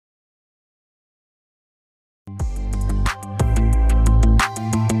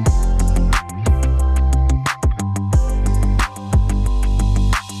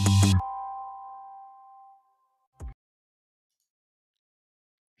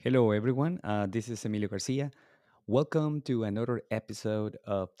Hello, everyone. This is Emilio Garcia. Welcome to another episode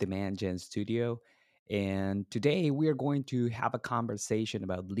of Demand Gen Studio. And today we are going to have a conversation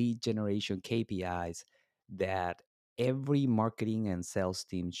about lead generation KPIs that every marketing and sales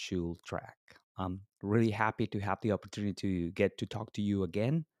team should track. I'm really happy to have the opportunity to get to talk to you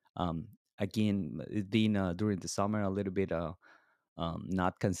again. Um, it's been during the summer a little bit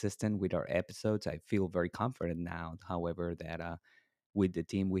not consistent with our episodes. I feel very confident now, however, that with the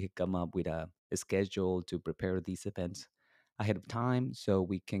team, we had come up with a schedule to prepare these events ahead of time so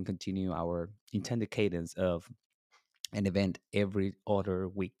we can continue our intended cadence of an event every other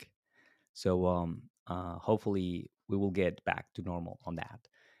week. So hopefully we will get back to normal on that.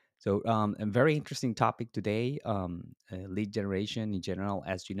 So a very interesting topic today. Lead generation in general,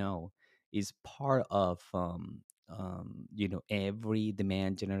 as you know, is part of every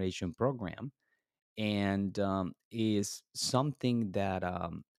demand generation program and is something that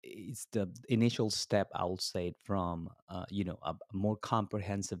is the initial step, I will say, from a more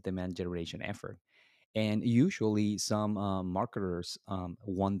comprehensive demand generation effort. And usually, some marketers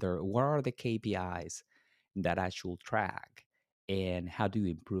wonder what are the KPIs that I should track and how do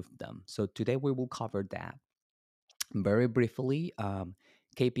you improve them. So today we will cover that very briefly.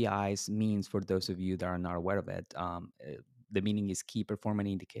 KPIs means, for those of you that are not aware of it, the meaning is key performance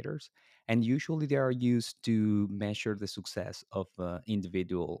indicators, and usually they are used to measure the success of an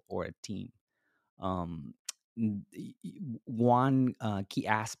individual or a team. Um, One key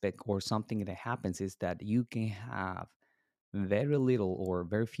aspect or something that happens is that you can have very little or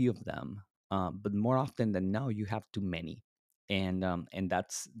very few of them, but more often than not, you have too many, and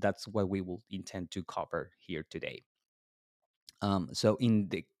that's what we will intend to cover here today. So in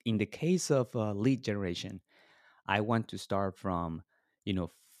the case of lead generation, I want to start from you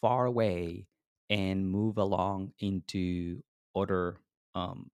know far away and move along into other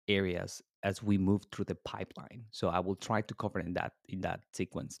areas as we move through the pipeline. So I will try to cover in that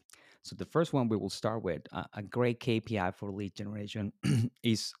sequence. So the first one we will start with a great KPI for lead generation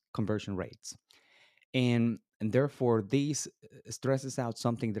is conversion rates, and therefore this stresses out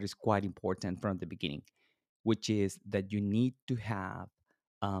something that is quite important from the beginning, which is that you need to have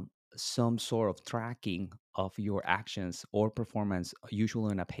um, some sort of tracking of your actions or performance,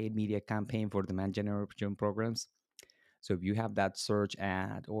 usually in a paid media campaign for demand generation programs. So if you have that search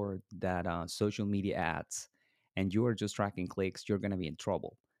ad or that social media ads, and you are just tracking clicks, you're going to be in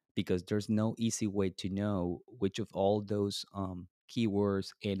trouble because there's no easy way to know which of all those keywords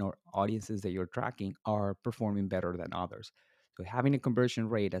and or audiences that you're tracking are performing better than others. So having a conversion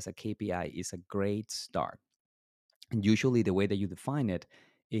rate as a KPI is a great start. And usually, the way that you define it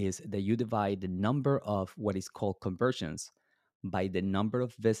is that you divide the number of what is called conversions by the number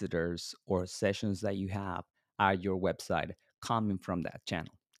of visitors or sessions that you have at your website coming from that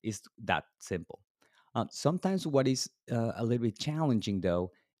channel. It's that simple. Sometimes, what is a little bit challenging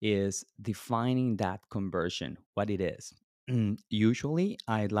though is defining that conversion, what it is. Usually,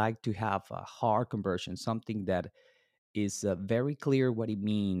 I like to have a hard conversion, something that is very clear what it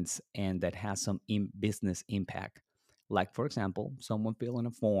means and that has some business impact. Like, for example, someone filling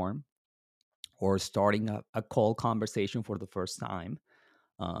a form or starting a call conversation for the first time,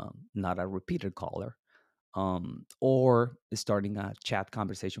 not a repeated caller, or starting a chat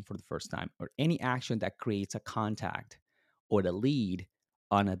conversation for the first time, or any action that creates a contact or a lead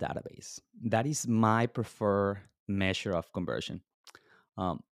on a database. That is my preferred measure of conversion.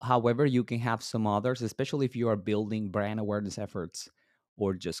 However, you can have some others, especially if you are building brand awareness efforts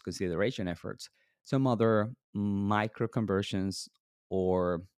or just consideration efforts, some other micro conversions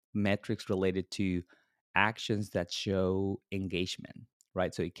or metrics related to actions that show engagement,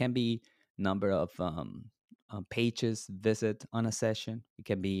 right? So it can be number of pages visit on a session. It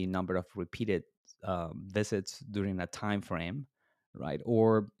can be number of repeated visits during a time frame, right?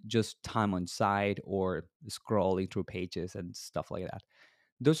 Or just time on site or scrolling through pages and stuff like that.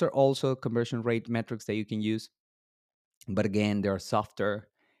 Those are also conversion rate metrics that you can use, but again, they're softer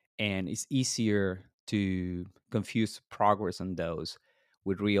and it's easier to confuse progress on those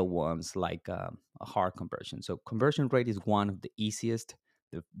with real ones like a hard conversion. So, conversion rate is one of the easiest,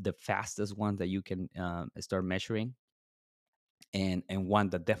 the fastest one that you can start measuring, and one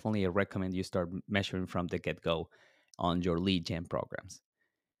that definitely I recommend you start measuring from the get go on your lead gen programs.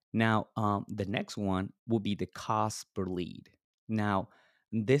 Now, the next one will be the cost per lead. Now,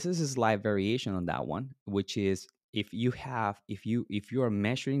 this is a slight variation on that one, which is if you are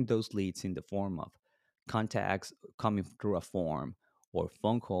measuring those leads in the form of contacts coming through a form or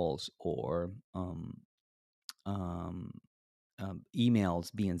phone calls or um,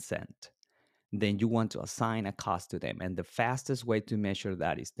 emails being sent, then you want to assign a cost to them. And the fastest way to measure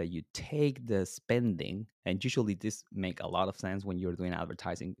that is that you take the spending, and usually this make a lot of sense when you're doing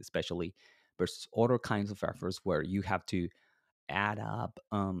advertising, especially versus other kinds of efforts where you have to add up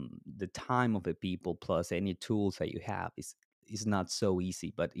the time of the people plus any tools that you have is not so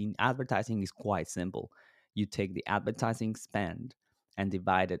easy. But in advertising, is quite simple. You take the advertising spend and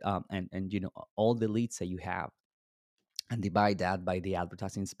divide it up, and all the leads that you have, and divide that by the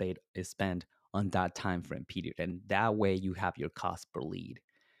advertising spend on that time frame period, and that way you have your cost per lead,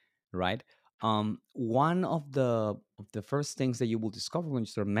 right? One of the first things that you will discover when you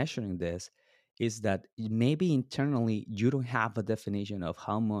start measuring this is that maybe internally you don't have a definition of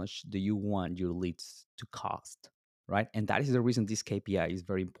how much do you want your leads to cost, right? And that is the reason this KPI is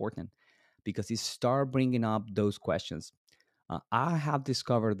very important, because it start bringing up those questions. I have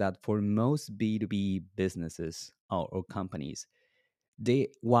discovered that for most B2B businesses or companies, they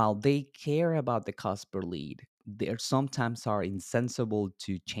while they care about the cost per lead, they sometimes are insensible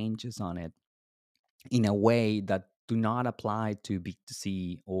to changes on it in a way that do not apply to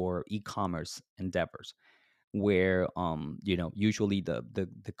B2C or e-commerce endeavors, where usually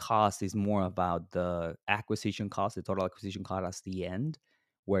the cost is more about the acquisition cost, the total acquisition cost at the end,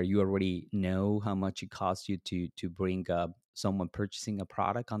 where you already know how much it costs you to bring up someone purchasing a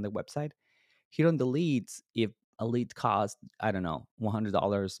product on the website. Here on the leads, if a lead cost, I don't know,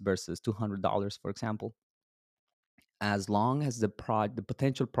 $100 versus $200, for example, as long as the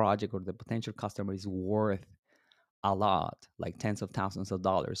potential project or the potential customer is worth a lot, like tens of thousands of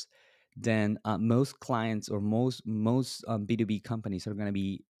dollars, then most clients or most B2B companies are going to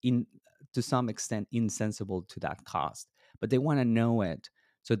be in to some extent insensible to that cost, but they want to know it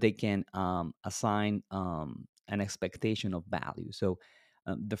so they can assign an expectation of value. So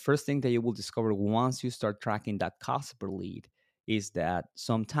the first thing that you will discover once you start tracking that cost per lead is that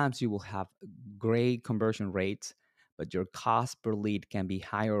sometimes you will have great conversion rates, but your cost per lead can be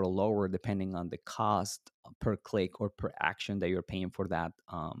higher or lower depending on the cost per click or per action that you're paying for that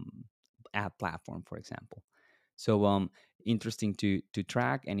ad platform, for example. So interesting to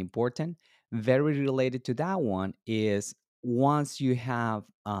track and important. Very related to that one is once you have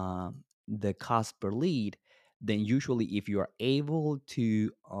the cost per lead, then usually if you are able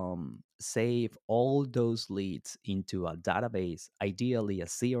to save all those leads into a database, ideally a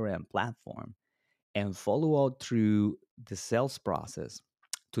CRM platform, and follow out through the sales process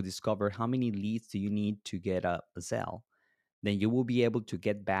to discover how many leads do you need to get a sale, then you will be able to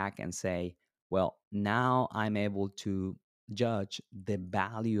get back and say, well, now I'm able to judge the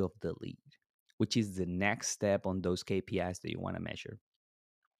value of the lead, which is the next step on those KPIs that you want to measure.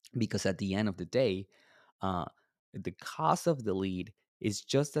 Because at the end of the day, uh, the cost of the lead is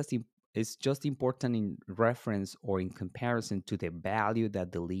is just important in reference or in comparison to the value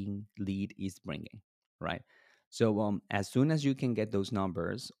that the lead is bringing, right? So as soon as you can get those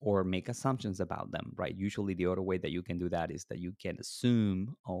numbers or make assumptions about them, right? Usually the other way that you can do that is that you can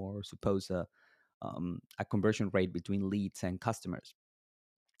assume or suppose a conversion rate between leads and customers.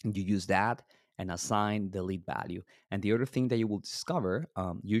 You use that and assign the lead value. And the other thing that you will discover,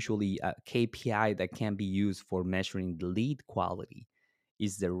 usually a KPI that can be used for measuring the lead quality,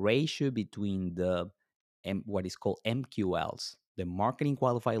 is the ratio between what is called MQLs, the marketing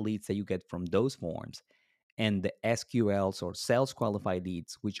qualified leads that you get from those forms, and the SQLs or sales qualified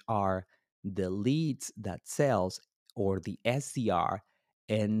leads, which are the leads that sales or the SDR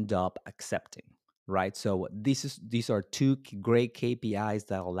end up accepting, right? So these are two great KPIs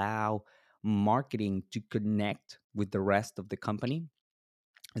that allow marketing to connect with the rest of the company,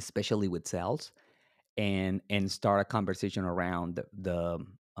 especially with sales, and start a conversation around the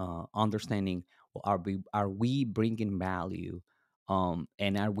understanding, well, are we bringing value,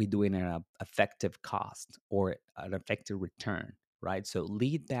 and are we doing an effective cost or an effective return, right? So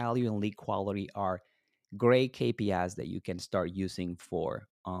lead value and lead quality are great KPIs that you can start using for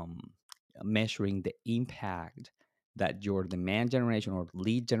measuring the impact that your demand generation or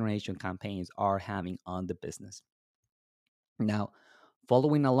lead generation campaigns are having on the business. Now,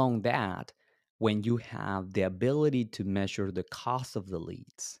 following along that, when you have the ability to measure the cost of the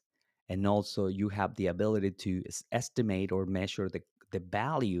leads, and also you have the ability to estimate or measure the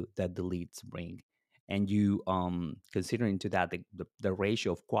value that the leads bring, and you consider into that the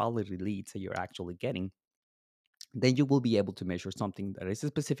ratio of quality leads that you're actually getting, then you will be able to measure something that is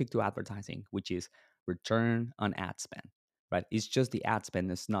specific to advertising, which is return on ad spend, right? It's just the ad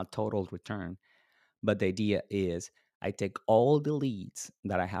spend, it's not total return. But the idea is I take all the leads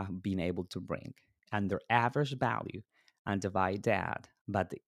that I have been able to bring and their average value and divide that by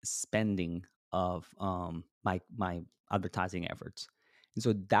the spending of my advertising efforts. And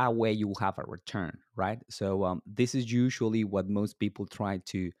so that way you will have a return, right? So this is usually what most people try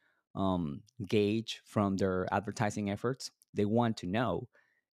to gauge from their advertising efforts. They want to know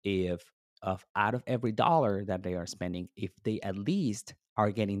if of out of every dollar that they are spending, if they at least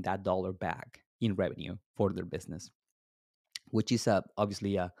are getting that dollar back in revenue for their business, which is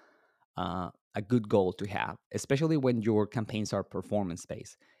obviously a good goal to have, especially when your campaigns are performance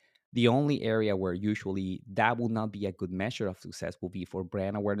based. The only area where usually that will not be a good measure of success will be for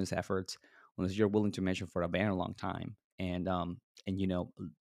brand awareness efforts, unless you're willing to measure for a very long time and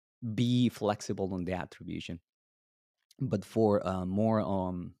be flexible on the attribution. But for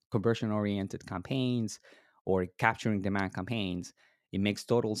more conversion oriented campaigns or capturing demand campaigns, it makes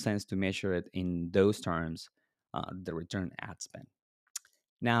total sense to measure it in those terms, the return ad spend.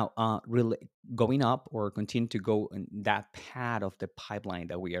 Now, going up or continue to go in that path of the pipeline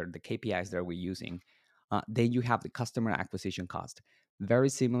that we are, the KPIs that we're using, then you have the customer acquisition cost. Very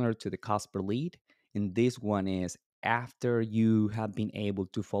similar to the cost per lead. And this one is after you have been able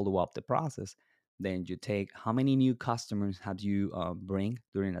to follow up the process, then you take how many new customers have you bring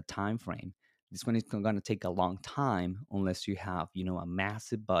during a time frame. This one is going to take a long time unless you have, a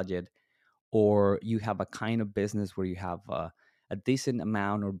massive budget or you have a kind of business where you have a decent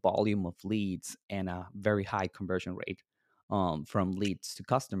amount or volume of leads and a very high conversion rate from leads to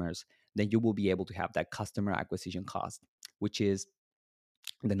customers, then you will be able to have that customer acquisition cost, which is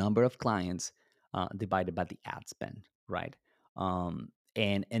the number of clients divided by the ad spend, right?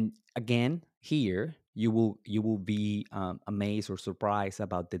 And again, here you will be amazed or surprised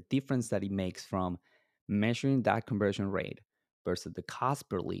about the difference that it makes from measuring that conversion rate versus the cost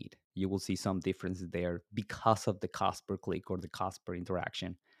per lead. You will see some differences there because of the cost per click or the cost per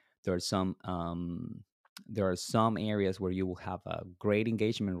interaction. There are some there are some areas where you will have a great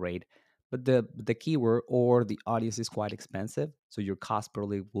engagement rate, but the keyword or the audience is quite expensive, so your cost per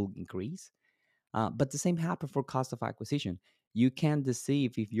lead will increase. But the same happens for cost of acquisition. You can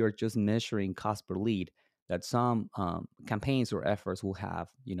deceive if you're just measuring cost per lead. That some campaigns or efforts will have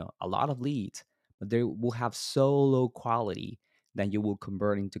a lot of leads, but they will have so low quality that you will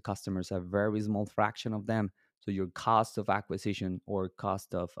convert into customers a very small fraction of them. So your cost of acquisition or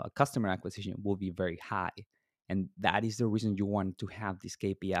cost of customer acquisition will be very high, and that is the reason you want to have this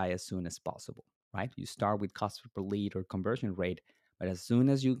KPI as soon as possible. Right? You start with cost per lead or conversion rate, but as soon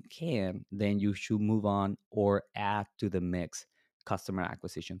as you can, then you should move on or add to the mix customer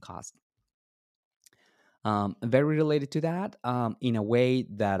acquisition cost. Very related to that, in a way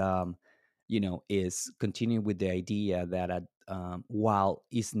that is continuing with the idea that while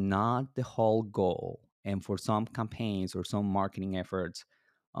it's not the whole goal, and for some campaigns or some marketing efforts,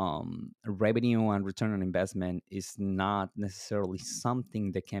 revenue and return on investment is not necessarily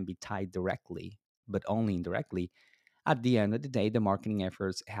something that can be tied directly, but only indirectly. At the end of the day, the marketing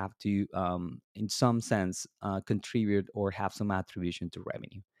efforts have to, in some sense, contribute or have some attribution to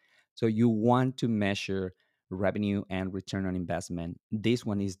revenue. So you want to measure revenue and return on investment. This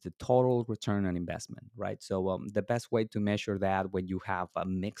one is the total return on investment, right? So the best way to measure that when you have a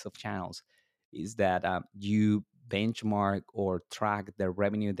mix of channels is that you benchmark or track the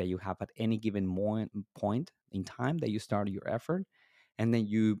revenue that you have at any given point in time that you start your effort, and then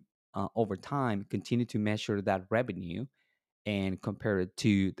you over time continue to measure that revenue and compare it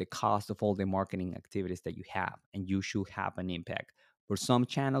to the cost of all the marketing activities that you have, and you should have an impact. For some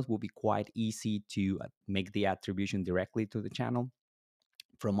channels will be quite easy to make the attribution directly to the channel.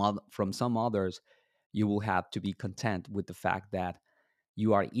 From some others, you will have to be content with the fact that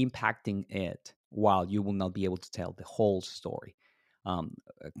you are impacting it while you will not be able to tell the whole story. Um,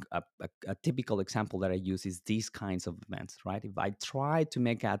 a typical example that I use is these kinds of events, right? If I try to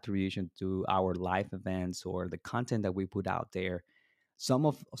make attribution to our live events or the content that we put out there, some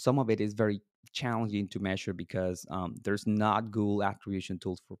of it is very challenging to measure because there's not Google attribution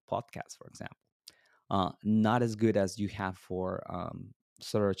tools for podcasts, for example. Not as good as you have for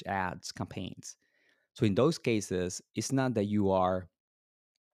search ads campaigns. So in those cases, it's not that you are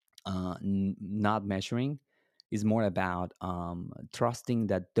not measuring, is more about trusting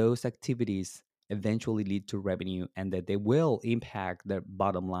that those activities eventually lead to revenue and that they will impact the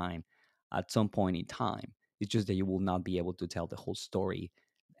bottom line at some point in time. It's just that you will not be able to tell the whole story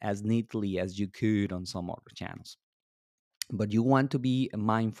as neatly as you could on some other channels. But you want to be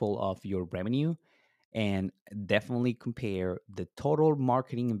mindful of your revenue and definitely compare the total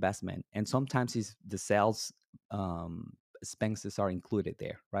marketing investment. And sometimes it's the sales expenses are included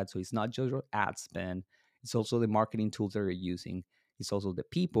there, right? So it's not just your ad spend, it's also the marketing tools that you're using, it's also the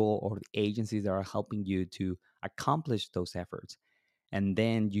people or the agencies that are helping you to accomplish those efforts. And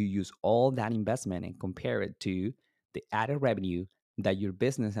then you use all that investment and compare it to the added revenue that your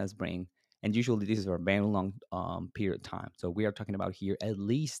business has bring, and usually this is for a very long period of time. So we are talking about here at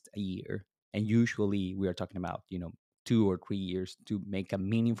least a year, and usually we are talking about 2 or 3 years to make a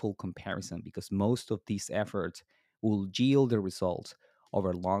meaningful comparison, because most of these efforts will yield the results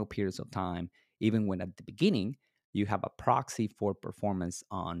over long periods of time, even when at the beginning you have a proxy for performance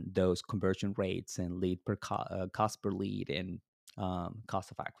on those conversion rates and cost per lead and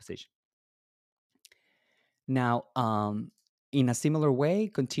cost of acquisition. Now, in a similar way,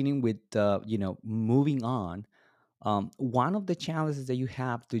 continuing with moving on, one of the challenges that you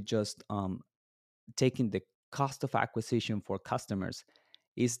have to just taking the cost of acquisition for customers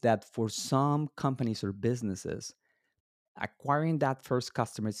is that for some companies or businesses, acquiring that first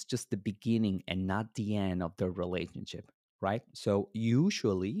customer is just the beginning and not the end of the relationship, right? So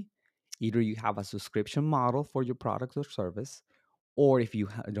usually, either you have a subscription model for your product or service, or if you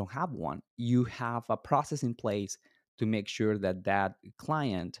don't have one, you have a process in place to make sure that that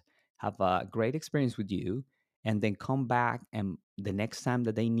client have a great experience with you, and then come back, and the next time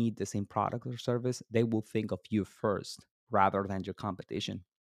that they need the same product or service, they will think of you first rather than your competition.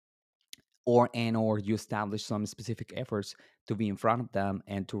 Or you establish some specific efforts to be in front of them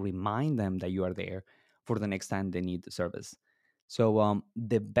and to remind them that you are there for the next time they need the service. So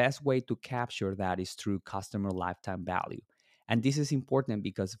the best way to capture that is through customer lifetime value. And this is important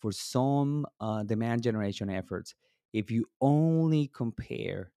because for some demand generation efforts, if you only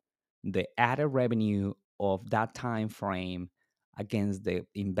compare the added revenue of that time frame against the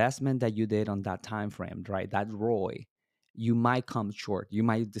investment that you did on that time frame, right, that ROI, you might come short. You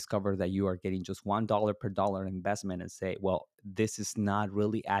might discover that you are getting just $1 per dollar investment and say, well, this is not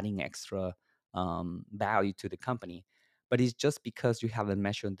really adding extra value to the company. But it's just because you haven't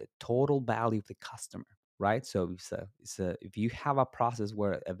measured the total value of the customer, right? So if you have a process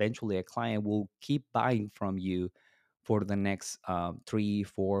where eventually a client will keep buying from you for the next 3,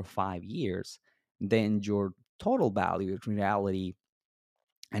 4, 5 years, then your total value in reality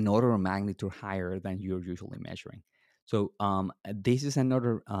an order of magnitude higher than you're usually measuring. So this is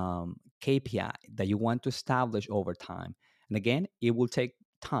another KPI that you want to establish over time. And again, it will take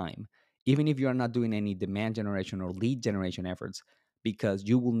time, even if you are not doing any demand generation or lead generation efforts, because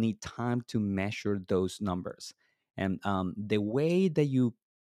you will need time to measure those numbers. And the way that you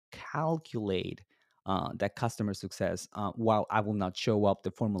calculate that customer success, while I will not show up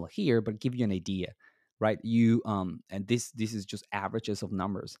the formula here, but give you an idea, right? You and this is just averages of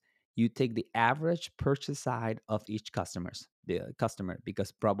numbers. You take the average purchase side of each customer,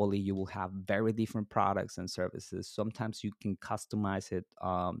 because probably you will have very different products and services. Sometimes you can customize it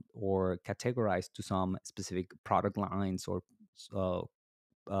or categorize to some specific product lines or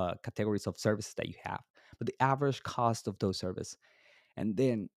uh, categories of services that you have, but the average cost of those services. And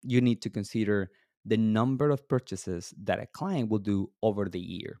then you need to consider the number of purchases that a client will do over the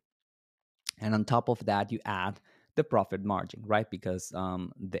year. And on top of that, you add the profit margin, right? Because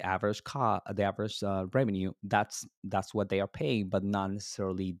the average revenue, that's what they are paying, but not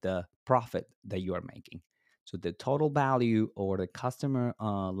necessarily the profit that you are making. So the total value or the customer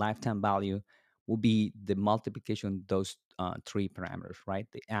lifetime value will be the multiplication of those three parameters, right?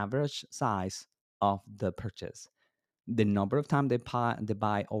 The average size of the purchase, the number of time they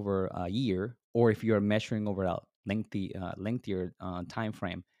buy over a year, or if you're measuring over a lengthier time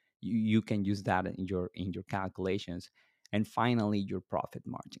frame, you can use that in your calculations. And finally, your profit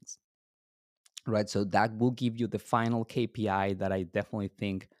margins, right? So that will give you the final KPI that I definitely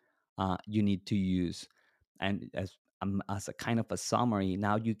think you need to use. And as a kind of a summary,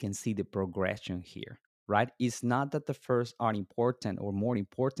 now you can see the progression here, right? It's not that the first are important or more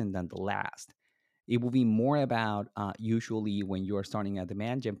important than the last. It will be more about usually when you are starting a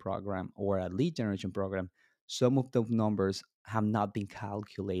demand gen program or a lead generation program, some of those numbers have not been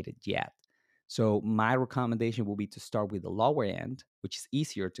calculated yet. So my recommendation will be to start with the lower end, which is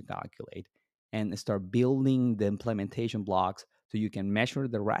easier to calculate, and start building the implementation blocks so you can measure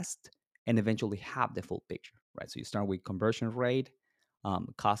the rest and eventually have the full picture, right? So you start with conversion rate,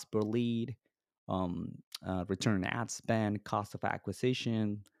 cost per lead, um, return on ad spend, cost of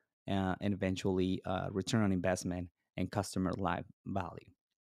acquisition, and eventually return on investment and customer life value.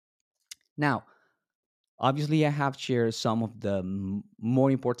 Now, obviously, I have shared some of the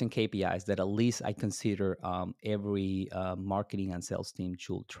more important KPIs that at least I consider every marketing and sales team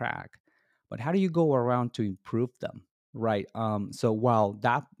should track. But how do you go around to improve them? Right. So while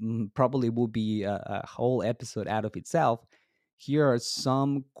that probably will be a whole episode out of itself, here are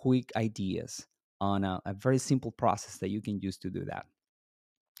some quick ideas on a very simple process that you can use to do that.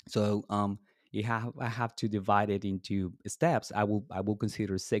 So I have to divide it into steps. I will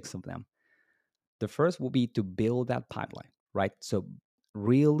consider six of them. The first will be to build that pipeline, right? So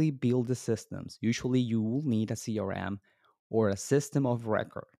really build the systems. Usually you will need a CRM or a system of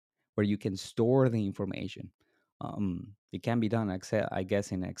record where you can store the information. It can be done Excel, I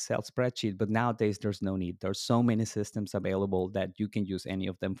guess, in Excel spreadsheet, but nowadays there's no need. There's so many systems available that you can use any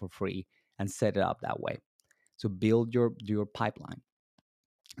of them for free and set it up that way. So build your pipeline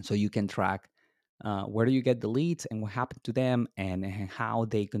so you can track where do you get the leads and what happened to them, and how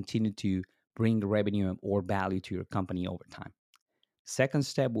they continue to bring revenue or value to your company over time. Second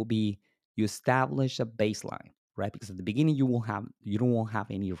step will be you establish a baseline, right? Because at the beginning you don't won't have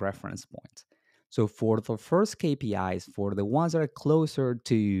any reference points. So for the first KPIs, for the ones that are closer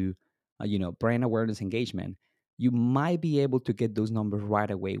to brand awareness engagement, you might be able to get those numbers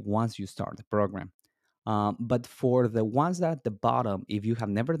right away once you start the program. But for the ones that are at the bottom, if you have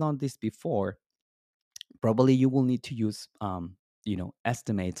never done this before, probably you will need to use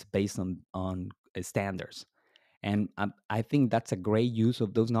estimates based on standards. And I think that's a great use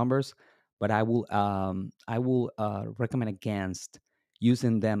of those numbers. But I will recommend against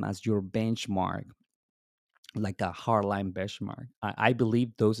using them as your benchmark, like a hardline benchmark. I believe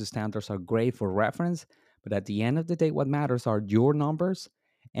those standards are great for reference, but at the end of the day, what matters are your numbers,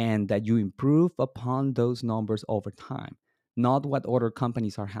 and that you improve upon those numbers over time, not what other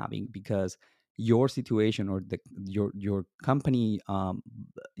companies are having, because your situation or your company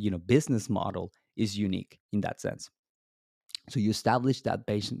business model is unique in that sense. So you establish that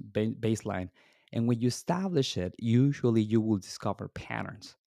baseline, and when you establish it, usually you will discover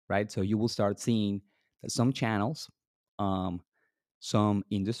patterns, right? So you will start seeing that some channels, um, some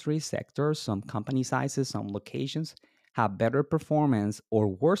industry sectors, some company sizes, some locations have better performance or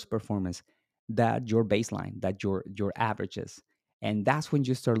worse performance that your baseline, that your averages. And that's when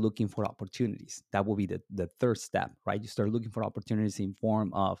you start looking for opportunities. That will be the third step, right? You start looking for opportunities in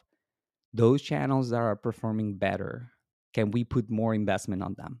form of those channels that are performing better. Can we put more investment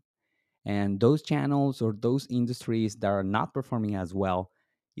on them? And those channels or those industries that are not performing as well,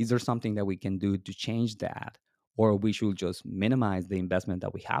 is there something that we can do to change that? Or we should just minimize the investment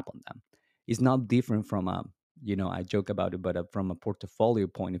that we have on them? It's not different from I joke about it, but from a portfolio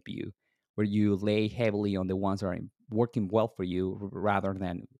point of view, where you lay heavily on the ones that are working well for you, rather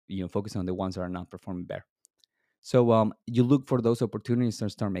than focus on the ones that are not performing better. So you look for those opportunities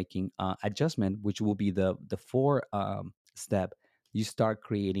and start making adjustment, which will be the four step. You start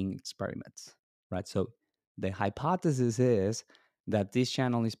creating experiments, right? So the hypothesis is that this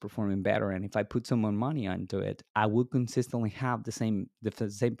channel is performing better, and if I put some more money into it, I will consistently have the same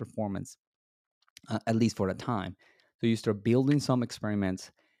performance, at least for a time. So you start building some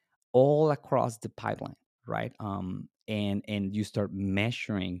experiments all across the pipeline, right? And you start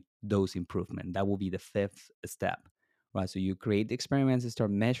measuring those improvement. That will be the fifth step, right? So you create the experiments and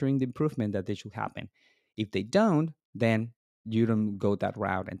start measuring the improvement that they should happen. If they don't, then you don't go that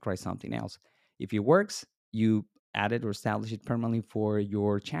route and try something else. If it works, you add it or establish it permanently for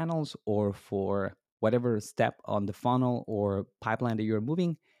your channels or for whatever step on the funnel or pipeline that you're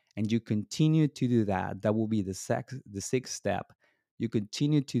moving, and you continue to do that. That will be the sixth step. You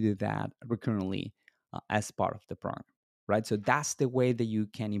continue to do that recurrently as part of the program, right? So that's the way that you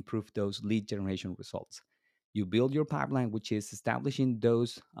can improve those lead generation results. You build your pipeline, which is establishing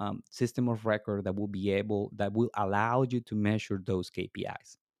those system of record that will allow you to measure those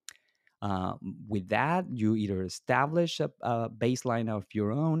KPIs. With that, you either establish a baseline of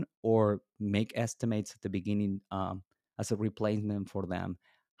your own or make estimates at the beginning, as a replacement for them.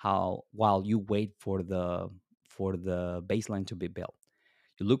 How while you wait for the baseline to be built,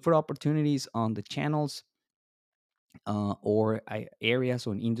 you look for opportunities on the channels, or areas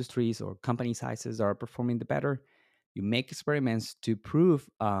or industries or company sizes that are performing the better. You make experiments to prove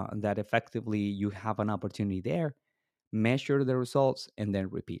that effectively you have an opportunity there, measure the results, and then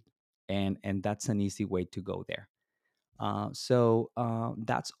repeat. And that's an easy way to go there. So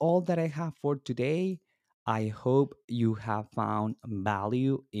that's all that I have for today. I hope you have found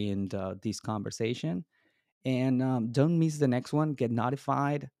value in this conversation, and don't miss the next one. Get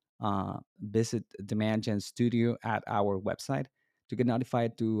notified. Visit Demand Gen Studio at our website to get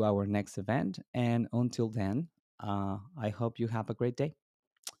notified to our next event. And until then, I hope you have a great day.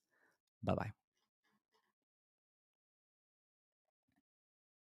 Bye bye.